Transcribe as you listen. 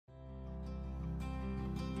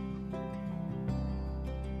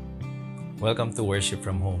Welcome to Worship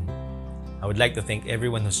from Home. I would like to thank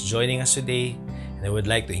everyone who's joining us today, and I would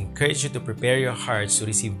like to encourage you to prepare your hearts to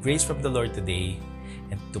receive grace from the Lord today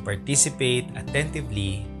and to participate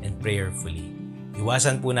attentively and prayerfully.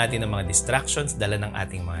 Iwasan po natin ang mga distractions dala ng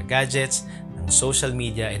ating mga gadgets, ng social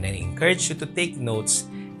media, and I encourage you to take notes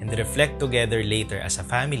and reflect together later as a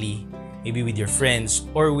family, maybe with your friends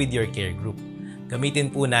or with your care group. Gamitin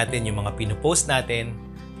po natin yung mga pinupost natin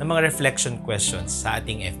ng mga reflection questions sa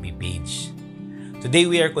ating FB page. Today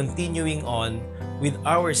we are continuing on with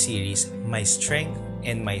our series, My Strength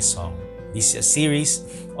and My Song. This is a series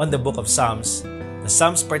on the book of Psalms, the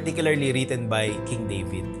Psalms particularly written by King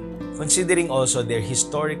David, considering also their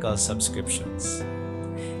historical subscriptions.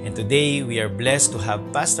 And today we are blessed to have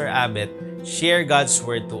Pastor Abet share God's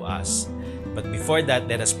Word to us. But before that,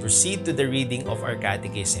 let us proceed to the reading of our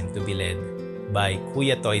catechism to be led by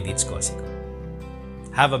Kuya Toy Ditskosico.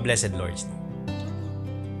 Have a blessed Lord's Day.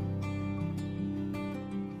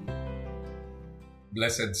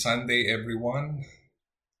 Blessed Sunday, everyone.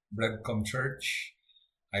 Breadcom Church,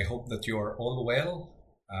 I hope that you are all well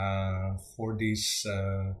for this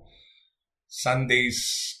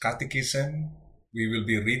Sunday's catechism. We will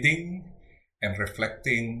be reading and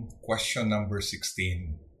reflecting question number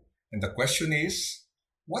 16. And the question is,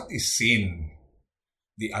 what is sin?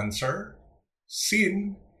 The answer,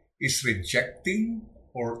 sin is rejecting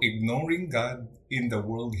or ignoring God in the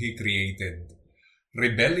world He created,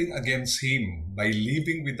 rebelling against Him by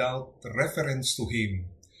living without reference to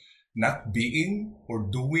Him, not being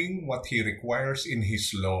or doing what He requires in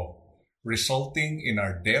His law, resulting in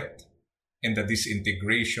our death and the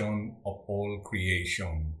disintegration of all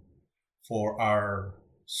creation. For our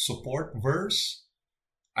support verse,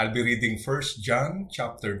 I'll be reading 1 John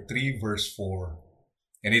chapter 3 verse 4.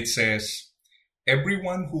 And it says,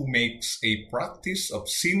 "Everyone who makes a practice of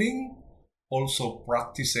sinning also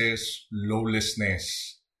practices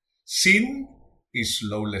lawlessness." Sin is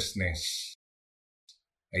lawlessness.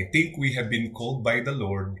 I think we have been called by the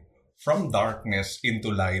Lord from darkness into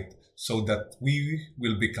light so that we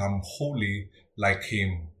will become holy like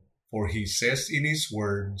Him. For He says in His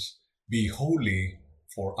words, "Be holy,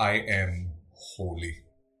 for I am holy."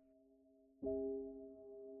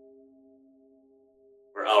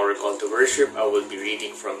 For our call to worship, I will be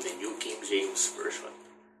reading from the New King James Version.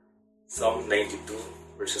 Psalm 92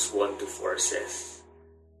 verses 1 to 4 says,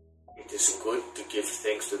 "It is good to give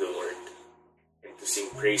thanks to the Lord and to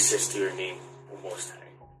sing praises to your name, O Most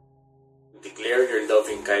High, to declare your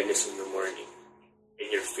loving kindness in the morning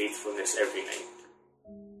and your faithfulness every night.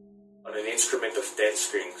 On an instrument of 10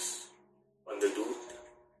 strings, on the lute,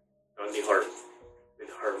 on the harp,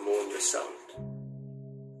 with harmonious sound.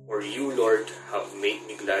 For you, Lord, have made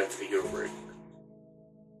me glad through your word.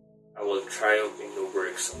 I will triumph in the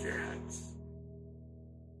works of your hands."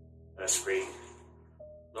 Let us pray.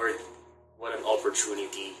 Lord, what an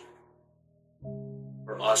opportunity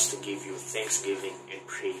for us to give you thanksgiving and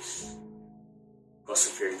praise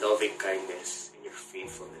because of your loving kindness and your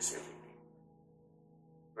faithfulness every day.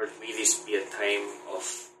 Lord, may this be a time of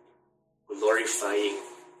glorifying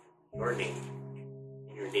your name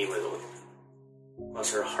and your name alone.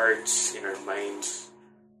 Cause our hearts and our minds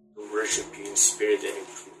to worship you in spirit and in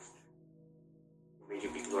truth. May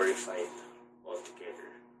you be glorified altogether.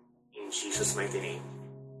 In Jesus' mighty name,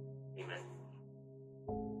 amen.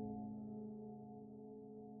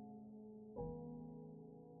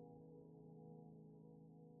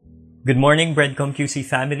 Good morning, Breadcom QC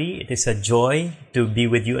family. It is a joy to be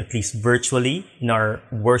with you, at least virtually, in our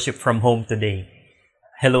worship from home today.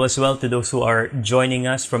 Hello as well to those who are joining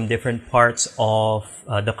us from different parts of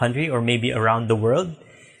the country or maybe around the world.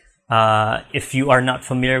 If you are not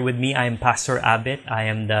familiar with me, I am Pastor Abet. I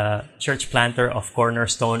am the church planter of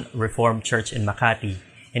Cornerstone Reformed Church in Makati.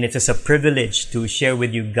 And it is a privilege to share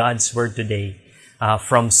with you God's Word today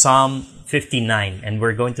from Psalm 59. And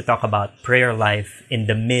we're going to talk about prayer life in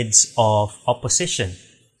the midst of opposition.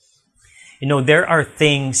 You know, there are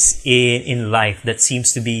things in life that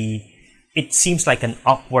it seems like an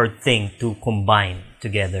awkward thing to combine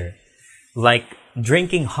together. Like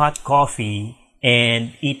drinking hot coffee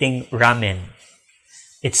and eating ramen.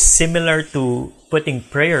 It's similar to putting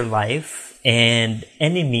prayer life and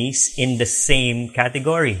enemies in the same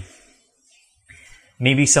category.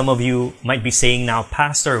 Maybe some of you might be saying now,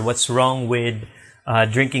 "Pastor, what's wrong with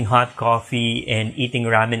drinking hot coffee and eating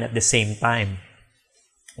ramen at the same time?"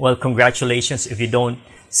 Well, congratulations if you don't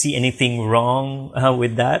see anything wrong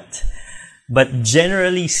with that. But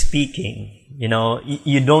generally speaking, you know,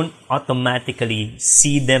 you don't automatically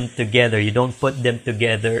see them together. You don't put them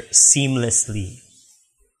together seamlessly.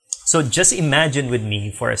 So just imagine with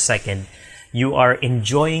me for a second you are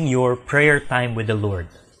enjoying your prayer time with the Lord.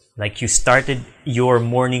 Like you started your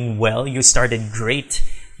morning well, you started great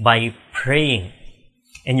by praying.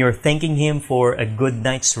 And you're thanking Him for a good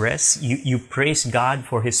night's rest. You praise God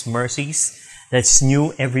for His mercies that's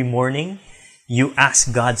new every morning. You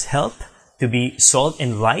ask God's help to be salt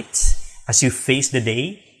and light as you face the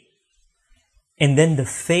day. And then the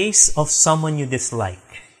face of someone you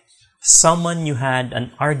dislike, someone you had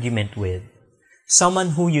an argument with,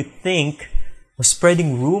 someone who you think was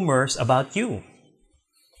spreading rumors about you.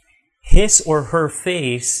 His or her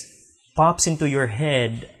face pops into your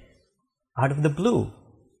head out of the blue.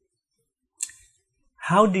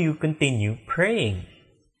 How do you continue praying?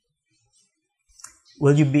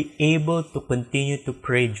 Will you be able to continue to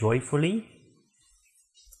pray joyfully?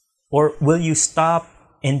 Or will you stop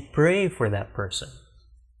and pray for that person?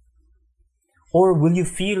 Or will you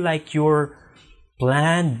feel like your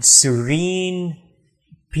planned, serene,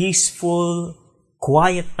 peaceful,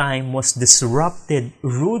 quiet time was disrupted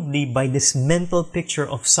rudely by this mental picture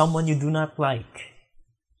of someone you do not like?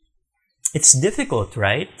 It's difficult,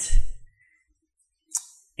 right?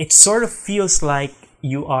 It sort of feels like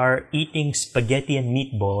you are eating spaghetti and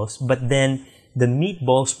meatballs, but then the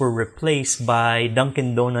meatballs were replaced by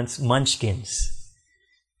Dunkin' Donuts munchkins.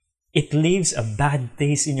 It leaves a bad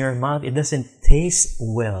taste in your mouth. It doesn't taste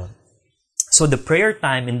well. So the prayer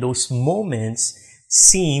time in those moments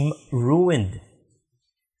seem ruined.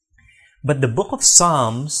 But the book of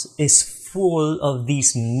Psalms is full of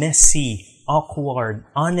these messy, awkward,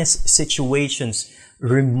 honest situations,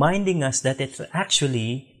 reminding us that it's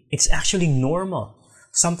actually normal,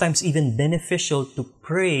 sometimes even beneficial to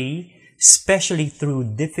pray, especially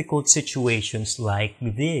through difficult situations like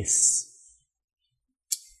this.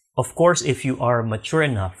 Of course, if you are mature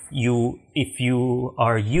enough, if you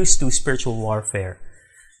are used to spiritual warfare,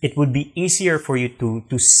 it would be easier for you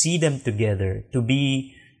to see them together, to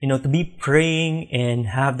be praying and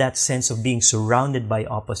have that sense of being surrounded by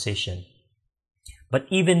opposition. But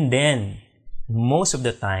even then, most of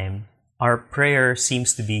the time, our prayer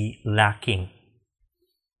seems to be lacking.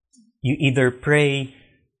 You either pray,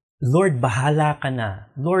 Lord, bahala ka na.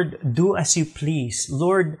 Lord, do as you please.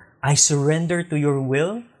 Lord, I surrender to your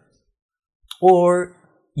will. Or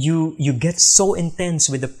you get so intense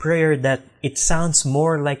with the prayer that it sounds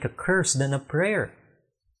more like a curse than a prayer.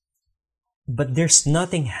 But there's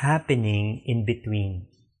nothing happening in between.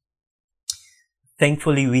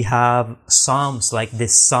 Thankfully, we have Psalms like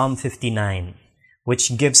this Psalm 59,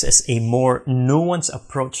 which gives us a more nuanced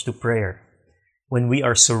approach to prayer when we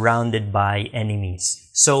are surrounded by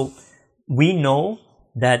enemies. So we know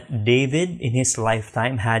that David in his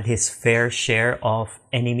lifetime had his fair share of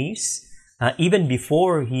enemies, even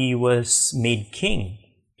before he was made king.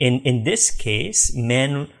 In this case,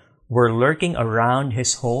 men were lurking around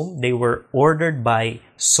his home. They were ordered by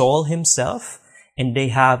Saul himself, and they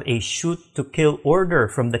have a shoot-to-kill order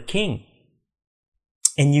from the king.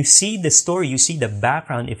 And you see the story, you see the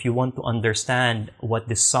background if you want to understand what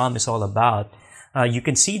this psalm is all about. You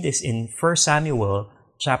can see this in 1 Samuel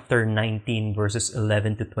chapter 19, verses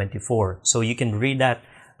 11 to 24. So you can read that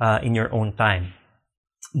in your own time.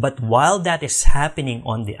 But while that is happening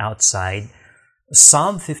on the outside,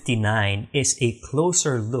 Psalm 59 is a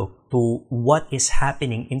closer look to what is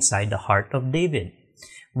happening inside the heart of David.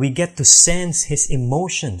 We get to sense his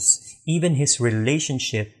emotions, even his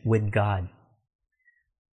relationship with God.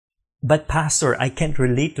 But Pastor, I can't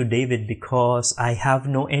relate to David because I have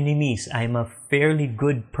no enemies. I'm a fairly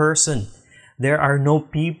good person. There are no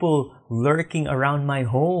people lurking around my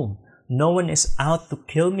home. No one is out to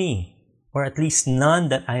kill me, or at least none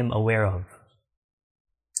that I am aware of.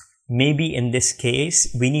 Maybe in this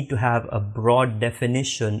case, we need to have a broad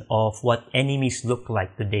definition of what enemies look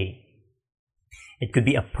like today. It could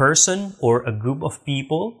be a person or a group of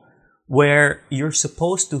people where you're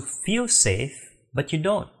supposed to feel safe, but you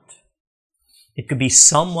don't. It could be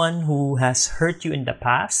someone who has hurt you in the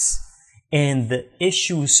past and the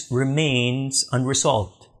issues remains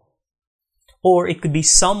unresolved. Or it could be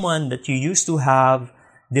someone that you used to have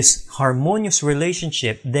this harmonious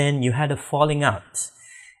relationship, then you had a falling out.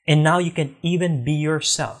 And now you can even be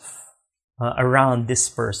yourself around this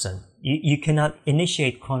person. You cannot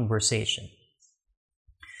initiate conversation.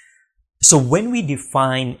 So when we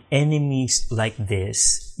define enemies like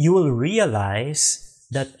this, you will realize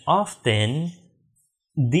that often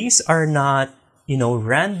these are not,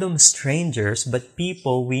 random strangers, but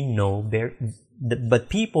people we know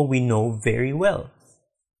very well.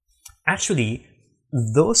 Actually,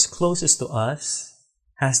 those closest to us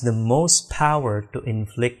has the most power to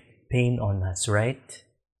inflict pain on us, right?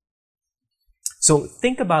 So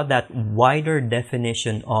think about that wider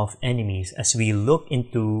definition of enemies as we look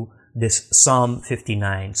into this Psalm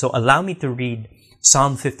 59. So allow me to read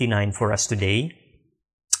Psalm 59 for us today.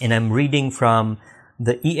 And I'm reading from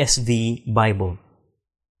the ESV Bible.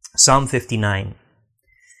 Psalm 59.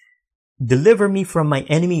 Deliver me from my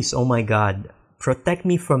enemies, O my God. Protect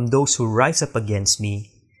me from those who rise up against me.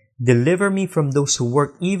 Deliver me from those who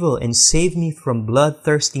work evil and save me from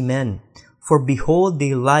bloodthirsty men. For behold,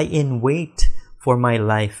 they lie in wait for my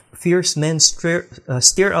life. Fierce men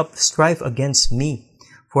stir up strife against me.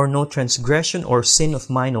 For no transgression or sin of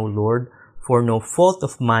mine, O Lord, for no fault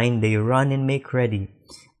of mine they run and make ready.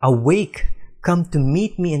 Awake, come to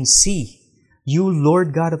meet me and see. You,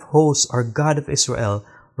 Lord God of hosts, are God of Israel.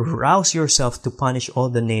 Rouse yourself to punish all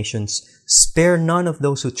the nations. Spare none of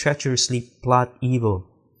those who treacherously plot evil.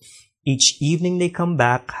 Each evening they come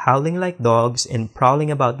back, howling like dogs and prowling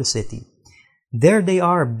about the city. There they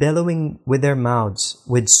are, bellowing with their mouths,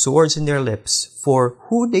 with swords in their lips, for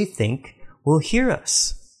who they think will hear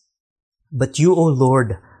us. But you, O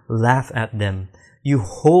Lord, laugh at them. You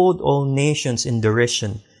hold all nations in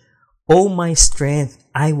derision. O my strength,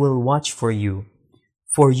 I will watch for you.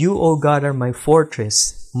 For you, O God, are my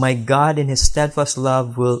fortress. My God in his steadfast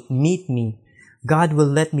love will meet me. God will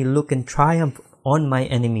let me look in triumph on my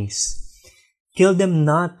enemies. Kill them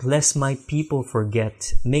not, lest my people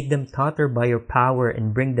forget. Make them totter by your power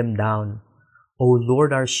and bring them down. O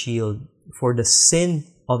Lord, our shield, for the sin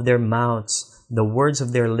of their mouths, the words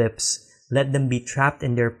of their lips, let them be trapped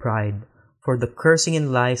in their pride, for the cursing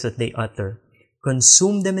and lies that they utter.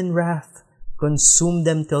 Consume them in wrath, consume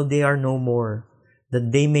them till they are no more,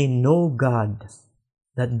 that they may know God,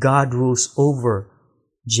 that God rules over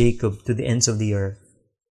Jacob to the ends of the earth.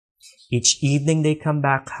 Each evening they come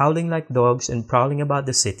back howling like dogs and prowling about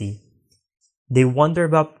the city. They wander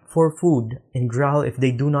about for food and growl if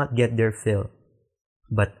they do not get their fill.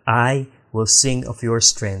 But I will sing of your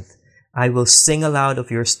strength. I will sing aloud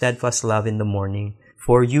of your steadfast love in the morning.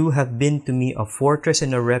 For you have been to me a fortress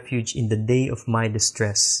and a refuge in the day of my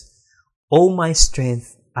distress. O my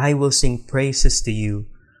strength, I will sing praises to you.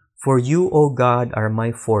 For you, O God, are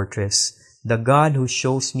my fortress, the God who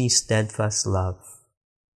shows me steadfast love.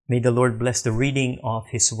 May the Lord bless the reading of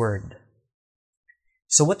His Word.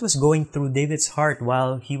 So what was going through David's heart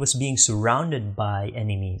while he was being surrounded by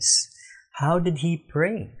enemies? How did he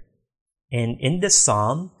pray? And in this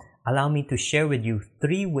psalm, allow me to share with you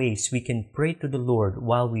 3 ways we can pray to the Lord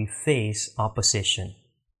while we face opposition.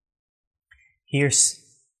 Here's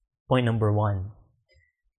point number 1.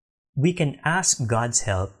 We can ask God's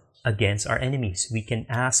help against our enemies. We can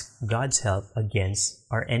ask God's help against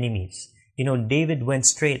our enemies. You know, David went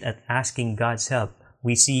straight at asking God's help.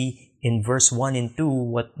 We see in verse 1 and 2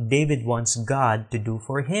 what David wants God to do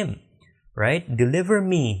for him, right? Deliver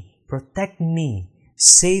me, protect me,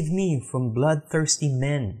 save me from bloodthirsty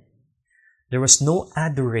men. There was no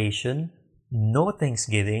adoration, no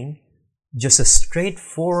thanksgiving, just a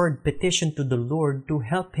straightforward petition to the Lord to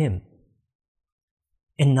help him.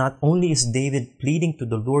 And not only is David pleading to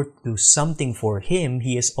the Lord to do something for him,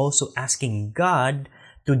 he is also asking God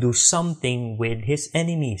to do something with his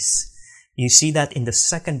enemies. You see that in the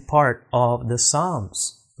second part of the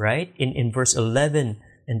Psalms, right? In verse 11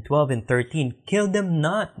 and 12 and 13, kill them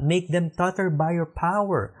not, make them totter by your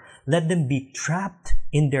power. Let them be trapped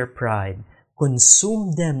in their pride.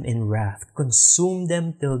 Consume them in wrath. Consume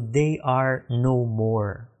them till they are no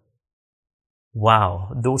more.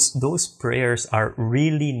 Wow, those prayers are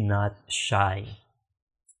really not shy.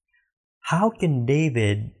 How can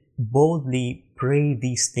David boldly pray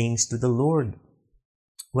these things to the Lord?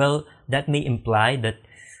 Well, that may imply that,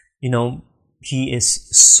 he is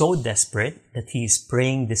so desperate that he is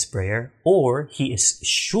praying this prayer, or he is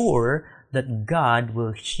sure that God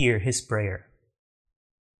will hear his prayer.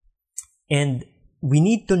 And we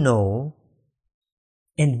need to know,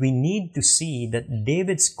 and we need to see that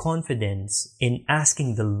David's confidence in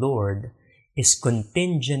asking the Lord is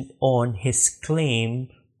contingent on his claim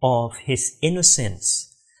of his innocence.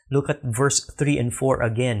 Look at verse 3 and 4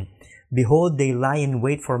 again. Behold, they lie in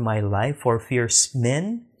wait for my life, for fierce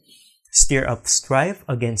men stir up strife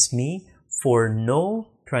against me, for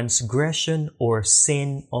no transgression or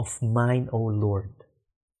sin of mine, O Lord.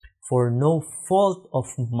 For no fault of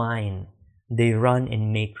mine, they run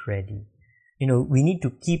and make ready. We need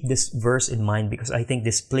to keep this verse in mind because I think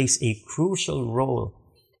this plays a crucial role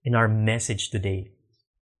in our message today.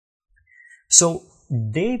 So,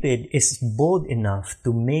 David is bold enough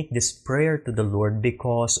to make this prayer to the Lord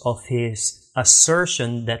because of his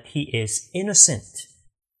assertion that he is innocent.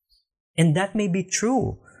 And that may be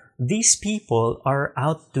true. these people are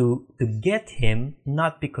out to get him,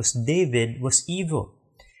 not because David was evil.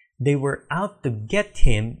 They were out to get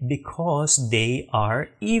him because they are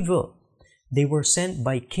evil. They were sent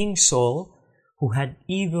by King Saul, who had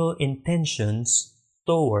evil intentions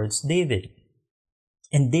towards David.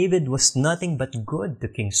 And David was nothing but good to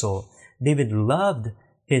King Saul. David loved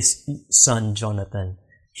his son Jonathan.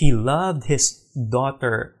 He loved his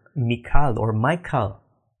daughter Michal.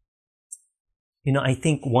 I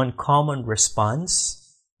think one common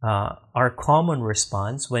response, our common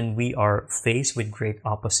response when we are faced with great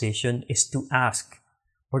opposition is to ask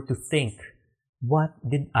or to think, what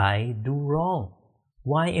did I do wrong?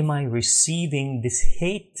 Why am I receiving this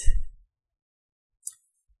hate?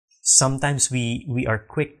 Sometimes we are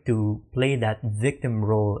quick to play that victim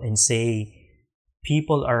role and say,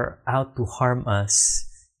 people are out to harm us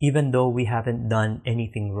even though we haven't done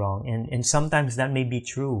anything wrong. And sometimes that may be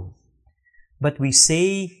true. But we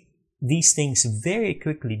say these things very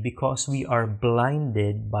quickly because we are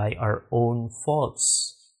blinded by our own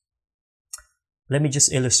faults. Let me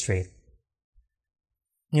just illustrate.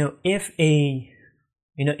 If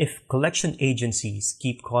collection agencies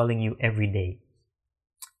keep calling you every day,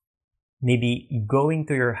 maybe going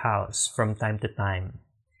to your house from time to time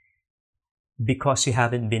because you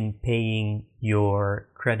haven't been paying your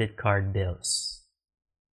credit card bills,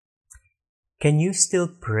 can you still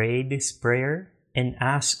pray this prayer and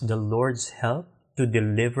ask the Lord's help to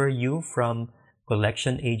deliver you from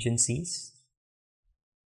collection agencies?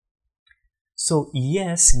 So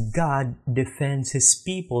yes, God defends His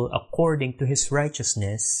people according to His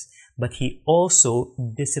righteousness, but He also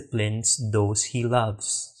disciplines those He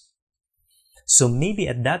loves. So maybe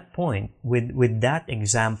at that point, with that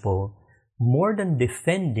example, more than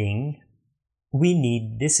defending, we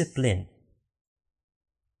need discipline.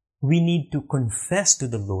 We need to confess to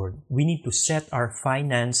the Lord. We need to set our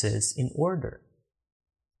finances in order.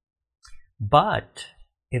 But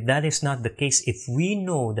if that is not the case, if we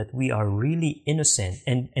know that we are really innocent,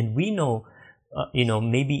 and we know,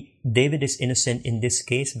 maybe David is innocent in this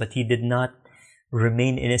case, but he did not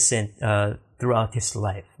remain innocent throughout his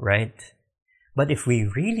life, right? But if we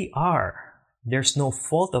really are, there's no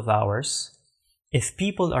fault of ours. If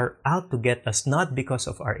people are out to get us not because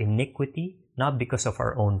of our iniquity, not because of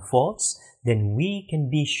our own faults, then we can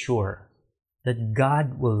be sure that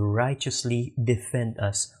God will righteously defend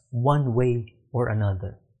us one way or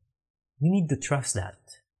another. We need to trust that.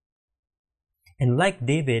 And like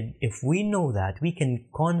David, if we know that, we can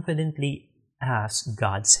confidently ask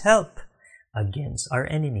God's help against our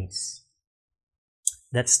enemies.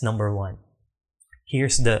 That's number one.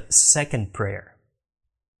 Here's the second prayer.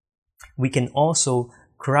 We can also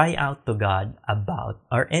cry out to God about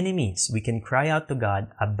our enemies. We can cry out to God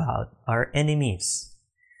about our enemies.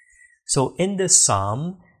 So in this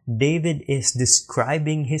psalm, David is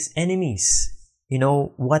describing his enemies.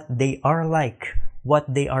 What they are like,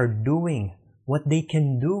 what they are doing, what they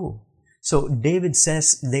can do. So David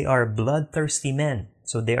says they are bloodthirsty men.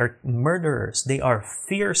 So they are murderers. They are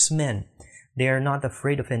fierce men. They are not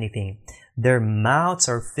afraid of anything. Their mouths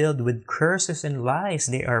are filled with curses and lies.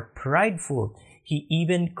 They are prideful. He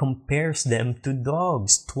even compares them to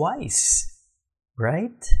dogs twice.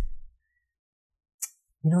 Right?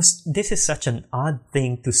 This is such an odd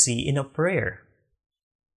thing to see in a prayer.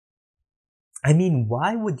 I mean,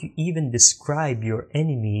 why would you even describe your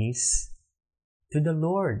enemies to the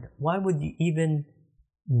Lord? Why would you even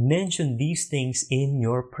mention these things in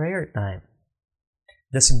your prayer time?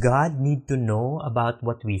 Does God need to know about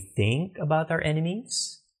what we think about our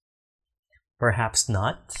enemies? Perhaps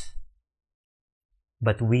not.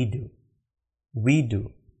 But we do. We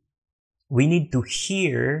do. We need to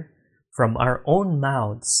hear from our own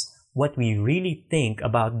mouths what we really think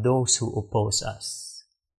about those who oppose us.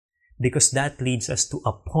 Because that leads us to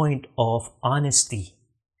a point of honesty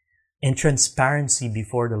and transparency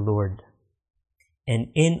before the Lord. And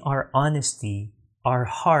in our honesty, our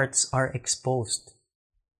hearts are exposed.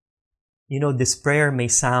 This prayer may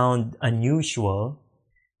sound unusual,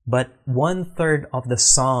 but 1/3 of the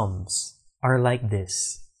Psalms are like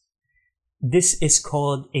this. This is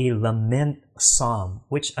called a lament psalm,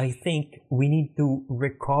 which I think we need to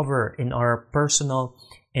recover in our personal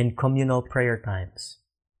and communal prayer times.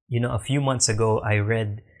 A few months ago, I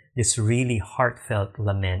read this really heartfelt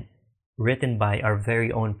lament written by our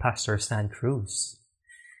very own Pastor Stan Cruz.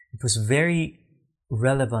 It was very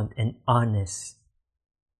relevant and honest.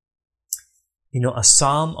 A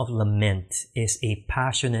psalm of lament is a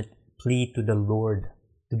passionate plea to the Lord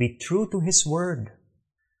to be true to His word.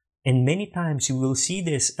 And many times you will see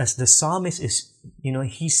this as the psalmist is,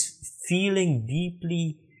 he's feeling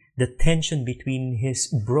deeply the tension between his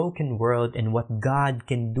broken world and what God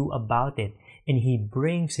can do about it. And he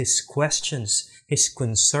brings his questions, his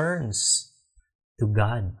concerns to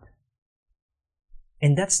God.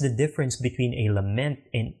 And that's the difference between a lament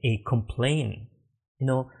and a complaint.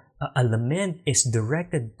 A lament is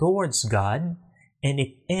directed towards God, and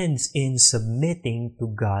it ends in submitting to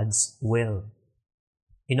God's will.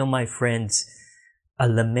 My friends, a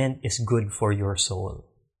lament is good for your soul.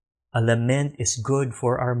 A lament is good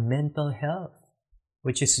for our mental health,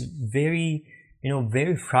 which is very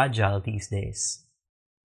fragile these days.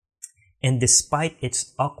 And despite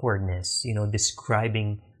its awkwardness,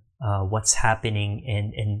 describing what's happening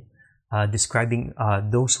and describing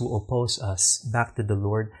those who oppose us back to the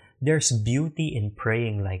Lord, there's beauty in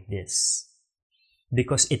praying like this,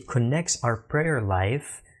 because it connects our prayer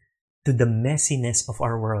life to the messiness of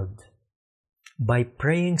our world. By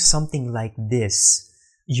praying something like this,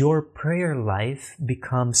 your prayer life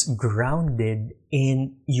becomes grounded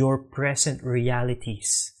in your present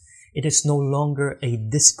realities. It is no longer a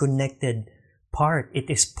disconnected part. It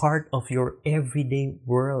is part of your everyday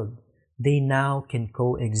world. They now can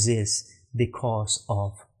coexist because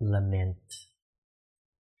of lament.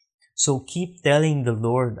 So keep telling the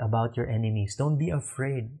Lord about your enemies. Don't be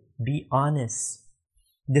afraid. Be honest.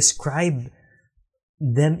 Describe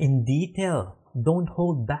them in detail. Don't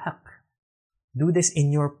hold back. Do this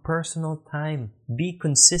in your personal time. Be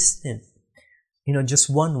consistent. Just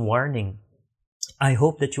one warning. I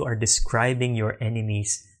hope that you are describing your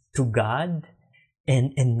enemies to God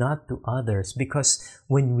and not to others. Because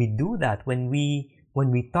when we do that, when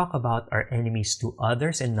we talk about our enemies to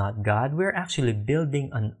others and not God, we're actually building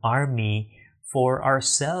an army for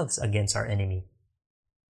ourselves against our enemy.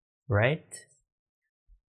 Right?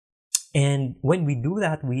 And when we do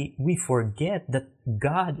that, we forget that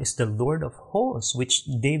God is the Lord of hosts, which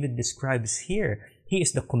David describes here. He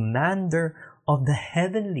is the commander of the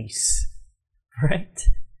heavenlies, right?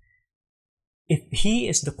 If He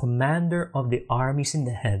is the commander of the armies in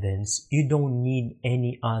the heavens, you don't need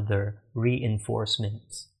any other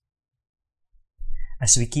reinforcements.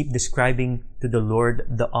 As we keep describing to the Lord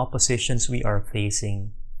the oppositions we are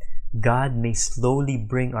facing, God may slowly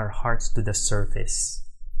bring our hearts to the surface,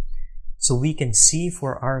 so we can see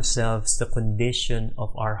for ourselves the condition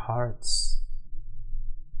of our hearts.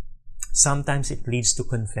 Sometimes it leads to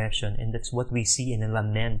confession, and that's what we see in a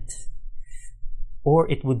lament. Or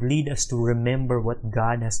it would lead us to remember what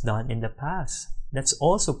God has done in the past. That's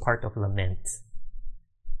also part of lament.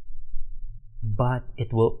 But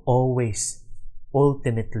it will always,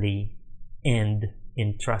 ultimately, end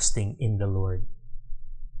in trusting in the Lord.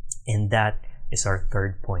 And that is our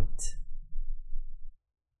third point.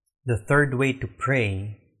 The third way to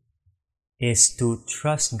pray is to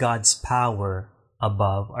trust God's power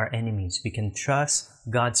above our enemies. We can trust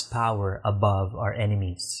God's power above our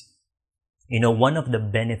enemies. One of the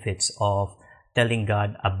benefits of telling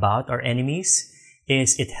God about our enemies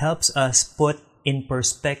is it helps us put in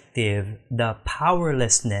perspective the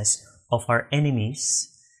powerlessness of our enemies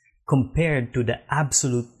compared to the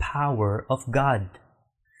absolute power of God.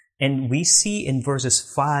 And we see in verses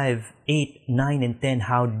 5, 8, 9, and 10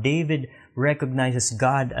 how David recognizes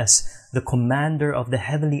God as the commander of the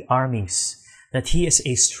heavenly armies, that He is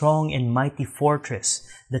a strong and mighty fortress,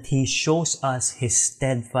 that He shows us His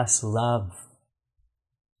steadfast love.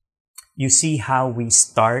 You see how we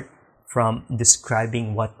start from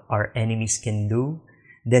describing what our enemies can do,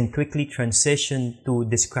 then quickly transition to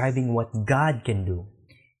describing what God can do.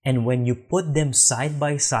 And when you put them side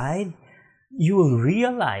by side, you will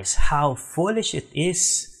realize how foolish it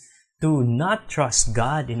is to not trust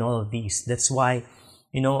God in all of these. That's why,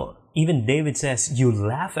 even David says, you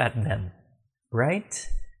laugh at them, right?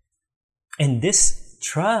 And this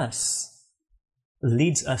trust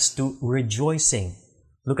leads us to rejoicing.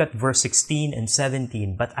 Look at verse 16 and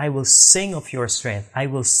 17. But I will sing of your strength. I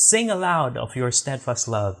will sing aloud of your steadfast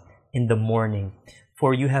love in the morning.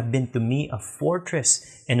 For you have been to me a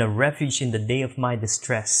fortress and a refuge in the day of my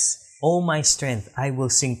distress. O my strength, I will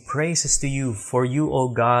sing praises to you, for you, O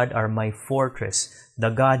God, are my fortress, the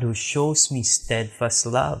God who shows me steadfast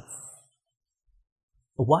love.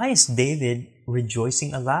 Why is David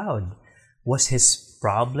rejoicing aloud? Was his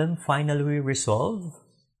problem finally resolved?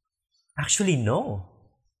 Actually, no.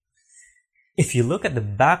 If you look at the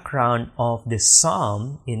background of this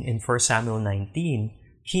psalm in 1 Samuel 19,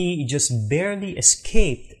 he just barely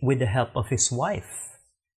escaped with the help of his wife.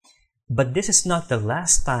 But this is not the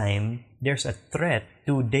last time there's a threat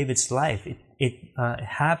to David's life. It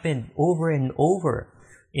happened over and over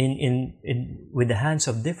with the hands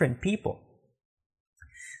of different people.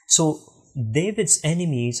 So David's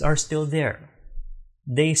enemies are still there.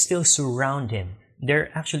 They still surround him.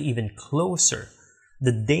 They're actually even closer.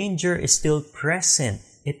 The danger is still present.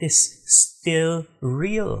 It is still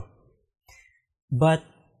real. But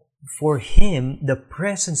for him, the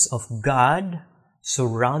presence of God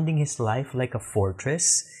surrounding his life like a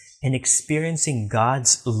fortress and experiencing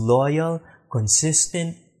God's loyal,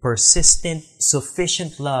 consistent, persistent,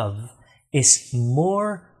 sufficient love is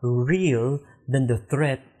more real than the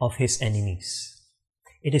threat of his enemies.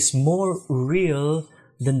 It is more real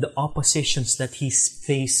than the oppositions that he's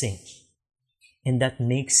facing. And that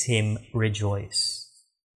makes him rejoice.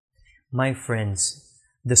 My friends,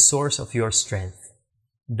 the source of your strength,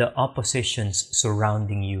 the oppositions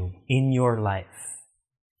surrounding you in your life,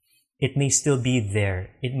 it may still be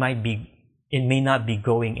there. It may not be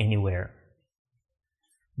going anywhere.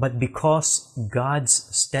 But because God's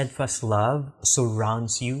steadfast love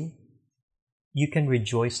surrounds you, you can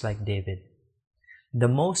rejoice like David. The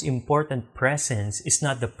most important presence is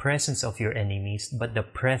not the presence of your enemies, but the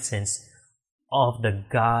presence of the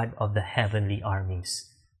God of the heavenly armies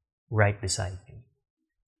right beside you.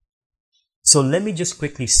 So let me just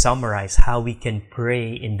quickly summarize how we can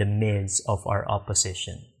pray in the midst of our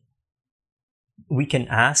opposition. We can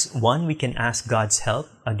ask God's help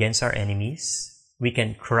against our enemies. We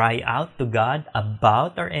can cry out to God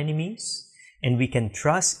about our enemies. And we can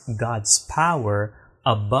trust God's power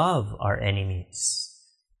above our enemies.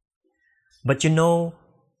 But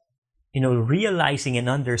realizing and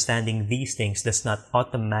understanding these things does not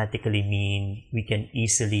automatically mean we can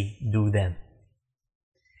easily do them.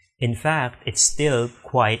 In fact, it's still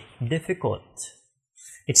quite difficult.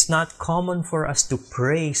 It's not common for us to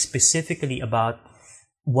pray specifically about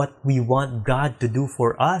what we want God to do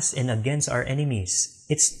for us and against our enemies.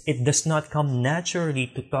 It does not come naturally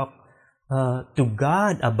to talk to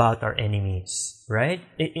God about our enemies, right?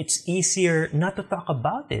 It's easier not to talk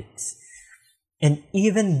about it. And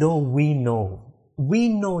even though we know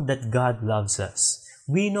that God loves us,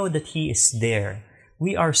 we know that He is there,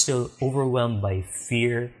 we are still overwhelmed by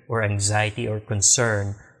fear or anxiety or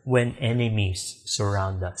concern when enemies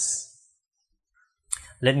surround us.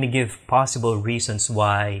 Let me give possible reasons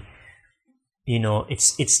why,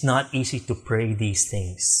 it's not easy to pray these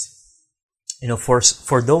things.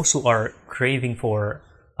 For those who are craving for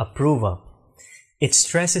approval, it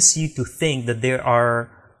stresses you to think that there are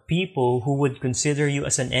people who would consider you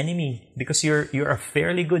as an enemy because you're a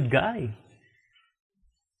fairly good guy.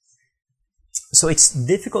 So it's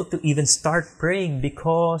difficult to even start praying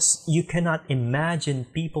because you cannot imagine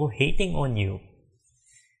people hating on you.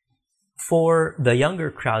 For the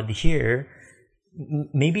younger crowd here,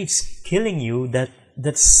 maybe it's killing you that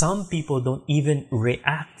some people don't even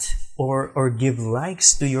react or give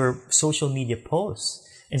likes to your social media posts.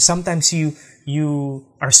 And sometimes you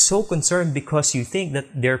are so concerned because you think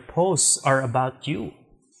that their posts are about you.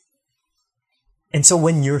 And so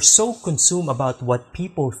when you're so consumed about what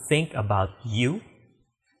people think about you,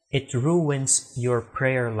 it ruins your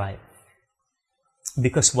prayer life.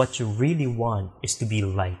 Because what you really want is to be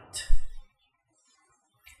liked.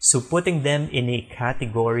 So putting them in a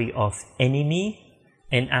category of enemy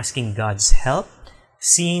and asking God's help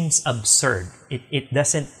seems absurd. It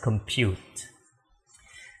doesn't compute.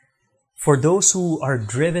 For those who are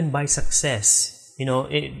driven by success,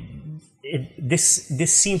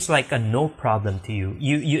 this seems like a no problem to you.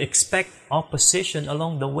 You expect opposition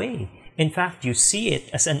along the way. In fact, you see it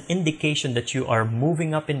as an indication that you are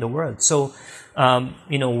moving up in the world. So,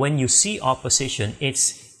 when you see opposition,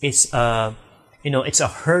 it's a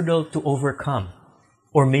hurdle to overcome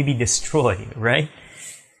or maybe destroy, right?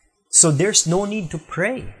 So there's no need to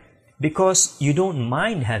pray because you don't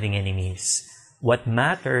mind having enemies. What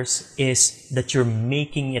matters is that you're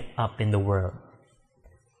making it up in the world.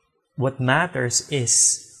 What matters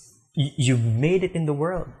is you've made it in the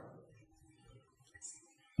world.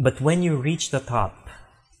 But when you reach the top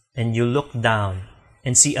and you look down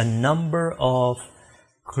and see a number of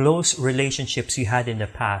close relationships you had in the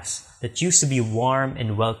past that used to be warm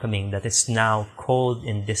and welcoming that is now cold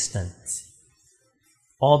and distant,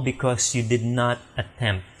 all because you did not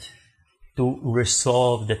attempt to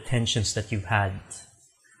resolve the tensions that you've had,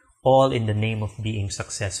 all in the name of being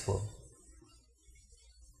successful.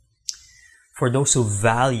 For those who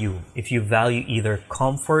if you value either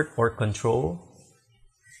comfort or control,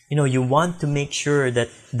 you want to make sure that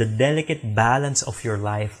the delicate balance of your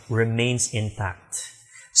life remains intact.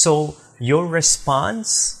 So your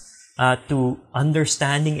response to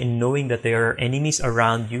understanding and knowing that there are enemies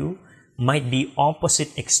around you might be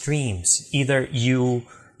opposite extremes. Either you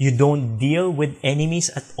don't deal with enemies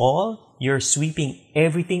at all, you're sweeping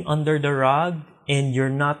everything under the rug, and you're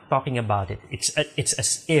not talking about it. It's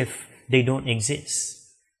as if they don't exist.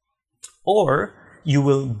 or you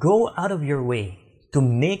will go out of your way to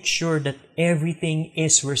make sure that everything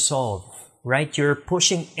is resolved, right? You're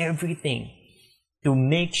pushing everything to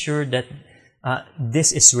make sure that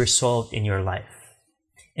this is resolved in your life.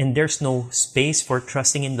 And there's no space for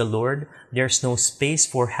trusting in the Lord. There's no space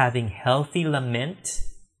for having healthy lament.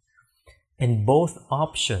 And both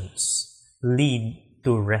options lead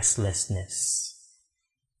to restlessness.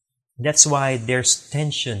 That's why there's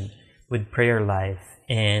tension with prayer life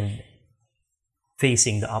and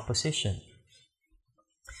facing the opposition.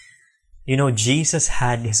 You know, Jesus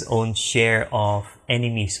had his own share of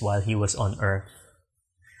enemies while he was on earth,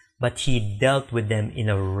 but he dealt with them in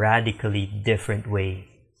a radically different way.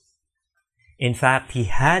 In fact, he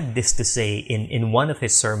had this to say in one of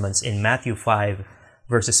his sermons in Matthew 5,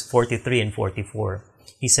 verses 43 and 44.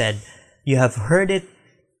 He said, You have heard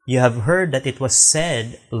that it was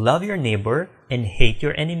said, love your neighbor and hate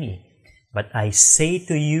your enemy. But I say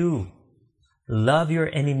to you, love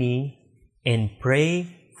your enemy and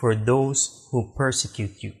pray for those who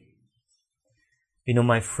persecute you. You know,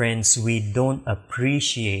 my friends, we don't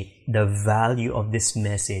appreciate the value of this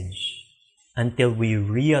message until we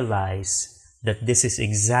realize that this is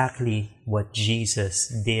exactly what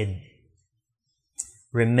Jesus did.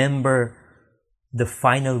 Remember the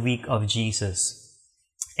final week of Jesus.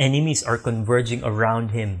 Enemies are converging around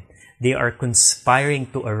him. They are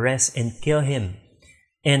conspiring to arrest and kill him.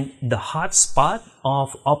 And the hot spot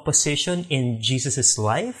of opposition in Jesus'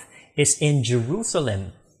 life is in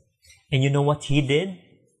Jerusalem. And you know what he did?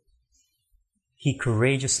 He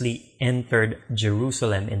courageously entered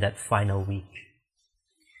Jerusalem in that final week.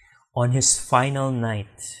 On his final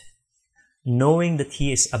night, knowing that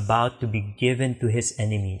he is about to be given to his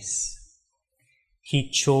enemies, he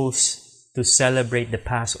chose to celebrate the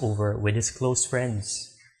Passover with his close friends.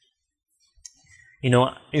 You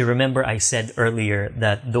know, you remember I said earlier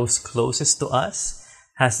that those closest to us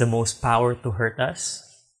has the most power to hurt us.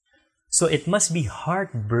 So it must be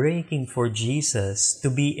heartbreaking for Jesus to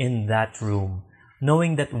be in that room,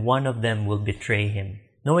 knowing that one of them will betray him,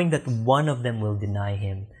 knowing that one of them will deny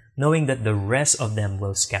him, knowing that the rest of them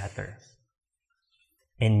will scatter.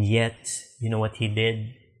 And yet, you know what he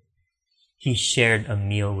did? He shared a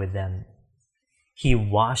meal with them. He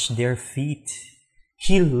washed their feet.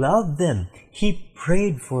 He loved them. He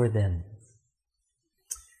prayed for them.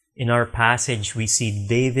 In our passage, we see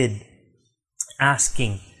David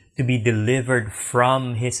asking to be delivered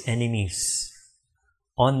from his enemies.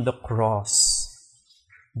 On the cross,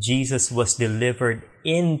 Jesus was delivered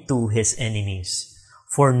into his enemies.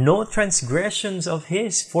 For no transgressions of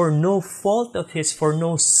his, for no fault of his, for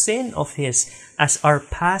no sin of his, as our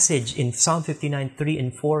passage in Psalm 59, 3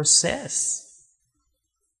 and 4 says.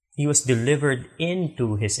 He was delivered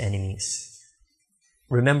into his enemies.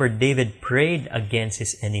 Remember, David prayed against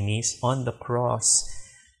his enemies on the cross.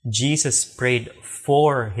 Jesus prayed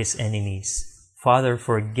for his enemies. Father,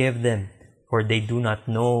 forgive them, for they do not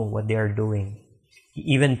know what they are doing. He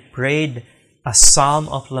even prayed a psalm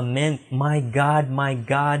of lament. My God,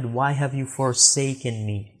 why have you forsaken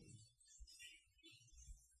me?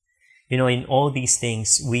 You know, in all these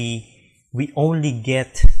things, we only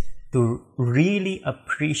get to really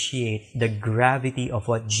appreciate the gravity of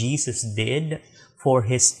what Jesus did for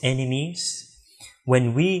his enemies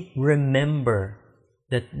when we remember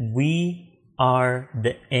that we are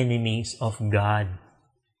the enemies of God.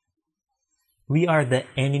 We are the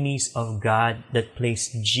enemies of God that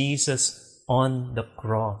placed Jesus on the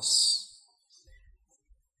cross.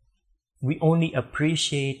 We only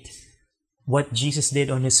appreciate what Jesus did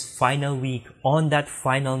on his final week, on that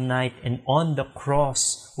final night, and on the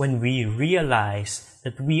cross when we realize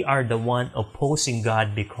that we are the one opposing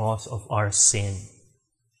God because of our sin.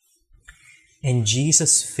 And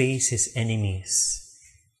Jesus faced his enemies.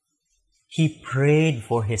 He prayed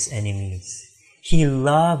for his enemies. He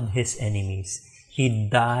loved his enemies. He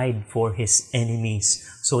died for his enemies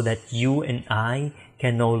so that you and I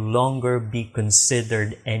can no longer be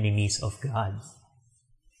considered enemies of God.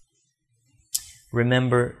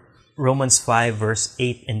 Remember Romans 5 verse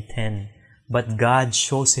 8 and 10. But God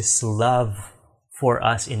shows his love for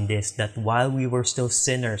us in this, that while we were still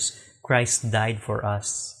sinners, Christ died for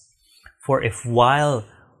us. For if while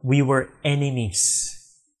we were enemies,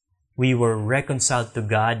 we were reconciled to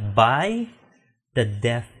God by the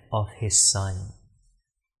death of his Son.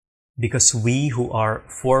 Because we who are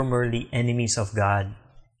formerly enemies of God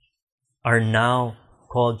are now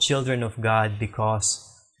called children of God because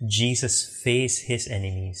Jesus faced his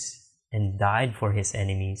enemies and died for his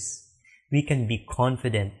enemies. We can be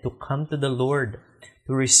confident to come to the Lord,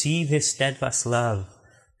 to receive his steadfast love,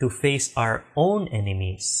 to face our own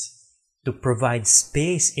enemies, to provide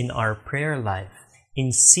space in our prayer life,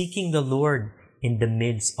 in seeking the Lord in the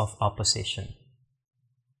midst of opposition.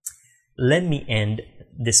 Let me end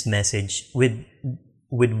this message with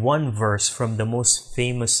one verse from the most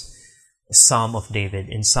famous Psalm of David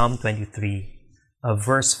in Psalm 23,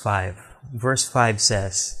 verse 5. Verse 5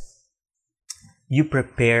 says, "You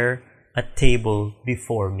prepare a table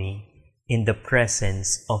before me in the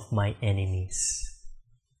presence of my enemies."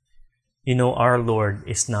 You know, our Lord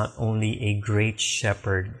is not only a great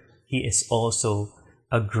shepherd, He is also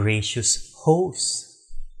a gracious host.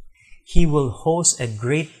 He will host a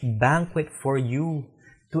great banquet for you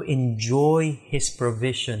to enjoy His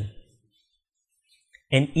provision.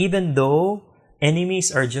 And even though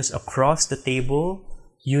enemies are just across the table,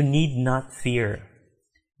 you need not fear,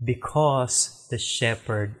 because the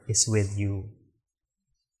shepherd is with you.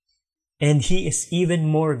 And He is even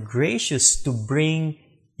more gracious to bring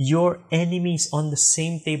your enemies on the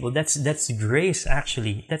same table. That's grace,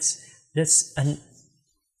 actually. That's an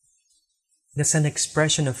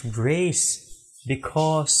expression of grace,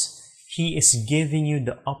 because He is giving you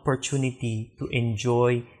the opportunity to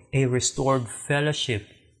enjoy a restored fellowship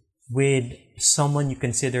with someone you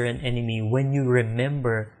consider an enemy, when you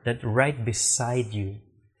remember that right beside you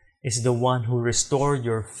is the one who restored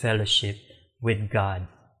your fellowship with God.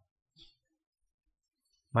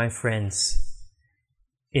 My friends,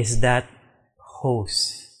 is that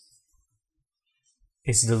host,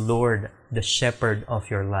 is the Lord the shepherd of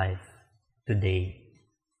your life today.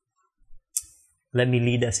 Let me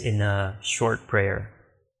lead us in a short prayer.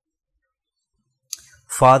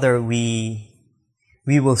 Father, we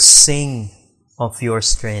will sing of your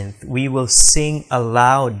strength. We will sing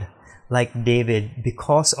aloud like David,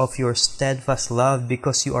 because of your steadfast love,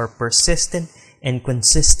 because you are persistent and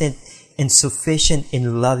consistent and sufficient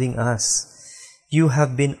in loving us. You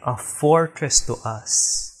have been a fortress to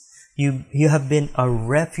us. You have been a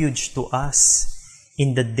refuge to us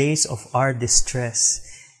in the days of our distress.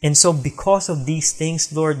 And so because of these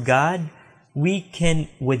things, Lord God, we can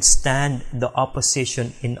withstand the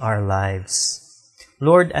opposition in our lives.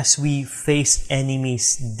 Lord, as we face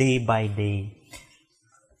enemies day by day,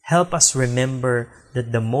 help us remember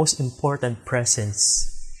that the most important presence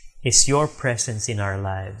is your presence in our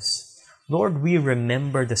lives. Lord, we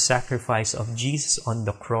remember the sacrifice of Jesus on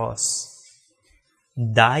the cross,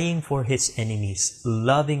 dying for His enemies,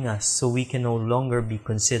 loving us so we can no longer be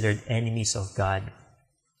considered enemies of God.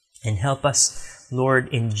 And help us, Lord,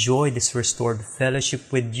 enjoy this restored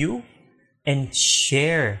fellowship with you and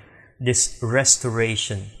share this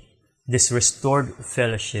restoration, this restored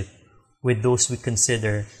fellowship with those we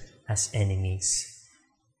consider as enemies.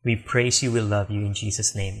 We praise you, we love you in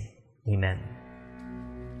Jesus' name. Amen.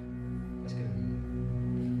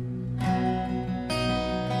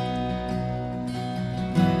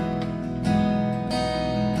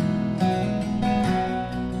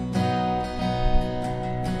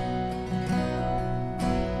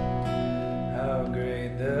 How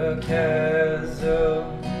great the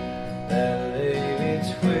chasm that lay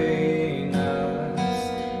between us,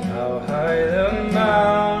 how high the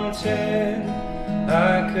mountain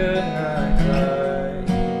I could not climb.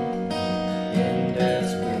 In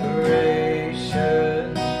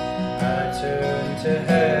desperation I turned to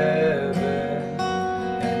heaven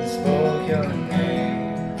and spoke your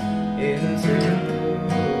name into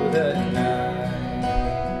the night.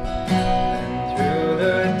 And through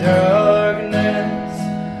the darkness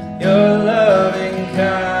your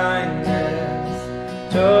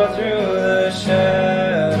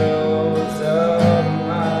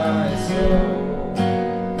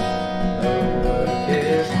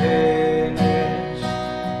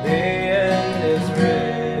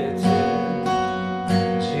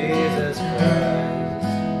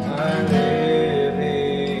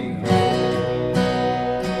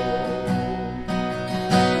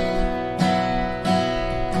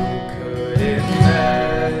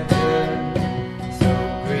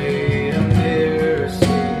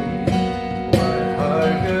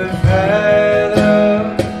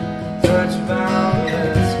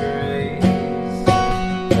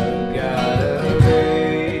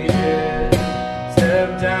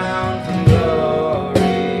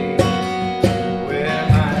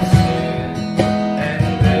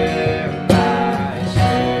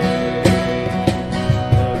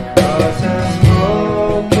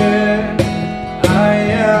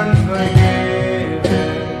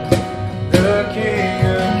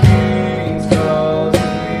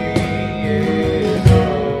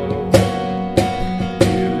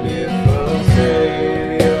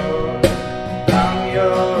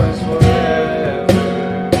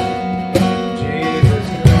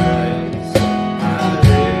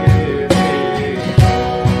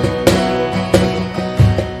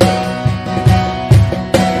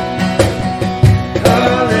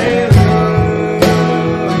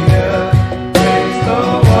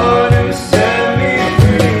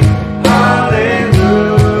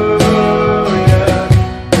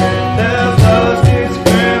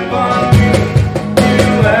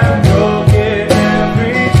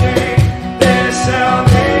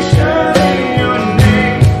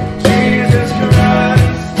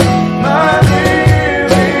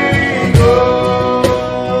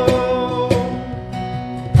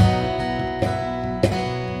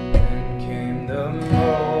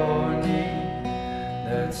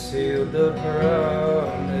that sealed the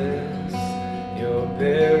promise. Your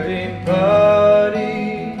very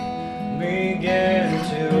body began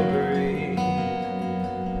to breathe.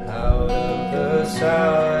 Out of the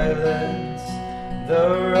silence,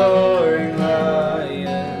 the roaring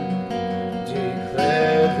lion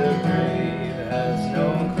declared the grave has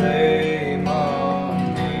no claim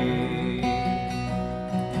on me.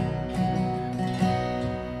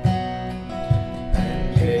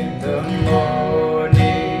 And came the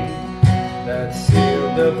morning that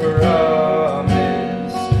sealed the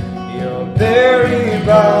promise. Your very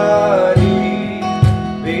body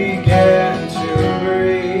began to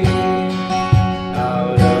breathe.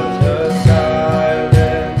 Out of the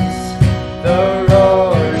silence, the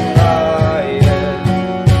roaring lion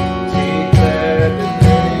declared the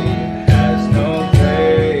grave has no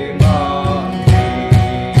claim on me.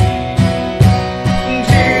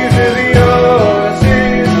 Jesus, yours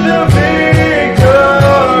is the victory.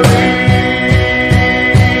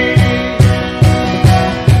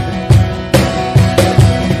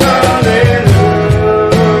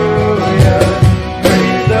 Hallelujah,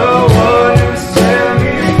 praise the one who set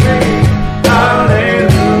me free.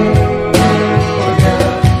 Hallelujah,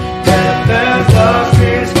 death has lost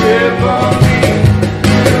its grip on me.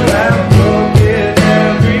 You have broken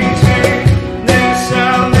every chain. There's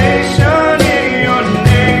salvation in your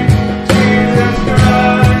name, Jesus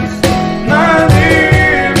Christ, my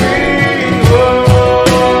living hope.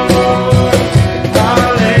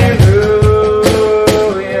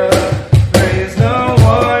 Hallelujah, praise the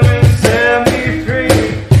one who set me free.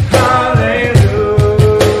 Hallelujah,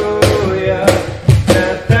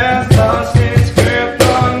 death has lost its grip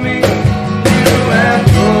on me. You have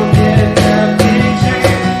broken every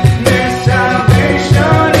chain. There's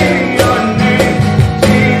salvation in your name,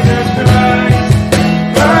 Jesus Christ,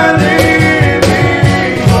 my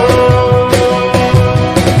living hope.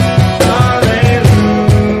 Hallelujah,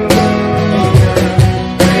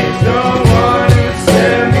 praise the one who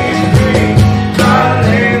set me free.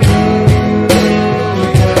 Hallelujah,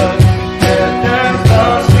 death has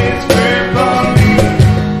lost its grip on me.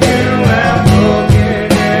 You have broken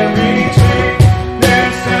every chain.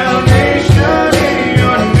 There's salvation in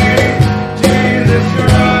your name, Jesus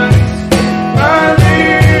Christ, my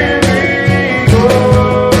living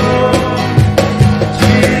hope.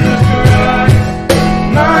 Jesus Christ,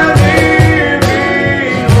 my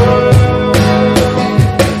living hope.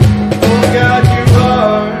 Oh God, you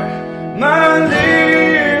are my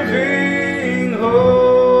living hope.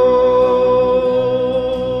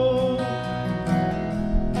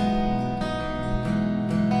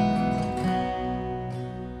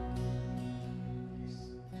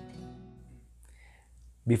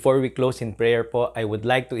 Before we close in prayer po, I would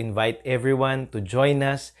like to invite everyone to join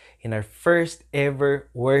us in our first ever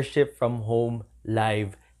Worship from Home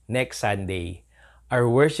live next Sunday. Our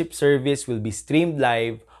worship service will be streamed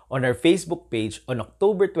live on our Facebook page on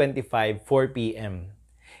October 25, 4 p.m.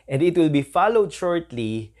 And it will be followed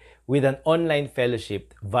shortly with an online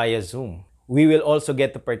fellowship via Zoom. We will also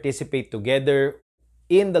get to participate together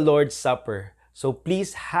in the Lord's Supper. So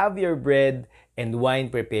please have your bread and wine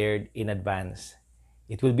prepared in advance.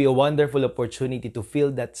 It will be a wonderful opportunity to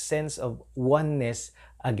feel that sense of oneness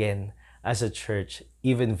again as a church,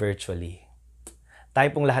 even virtually.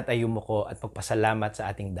 Tayo pong lahat ay yumuko at magpasalamat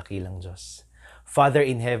sa ating dakilang Diyos. Father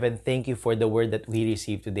in heaven, thank you for the word that we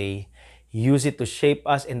received today. Use it to shape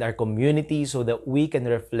us and our community so that we can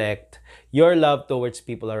reflect your love towards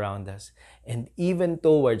people around us and even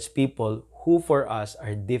towards people who for us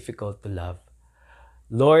are difficult to love.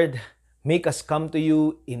 Lord, make us come to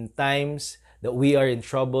you in times that we are in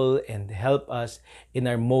trouble and help us in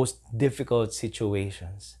our most difficult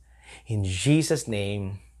situations. In Jesus'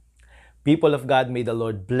 name, people of God, may the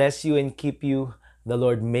Lord bless you and keep you. The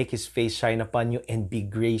Lord make His face shine upon you and be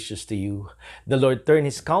gracious to you. The Lord turn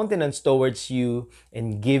His countenance towards you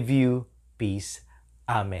and give you peace.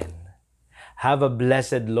 Amen. Have a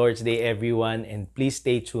blessed Lord's Day, everyone, and please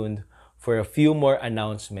stay tuned for a few more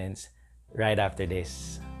announcements right after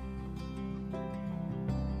this.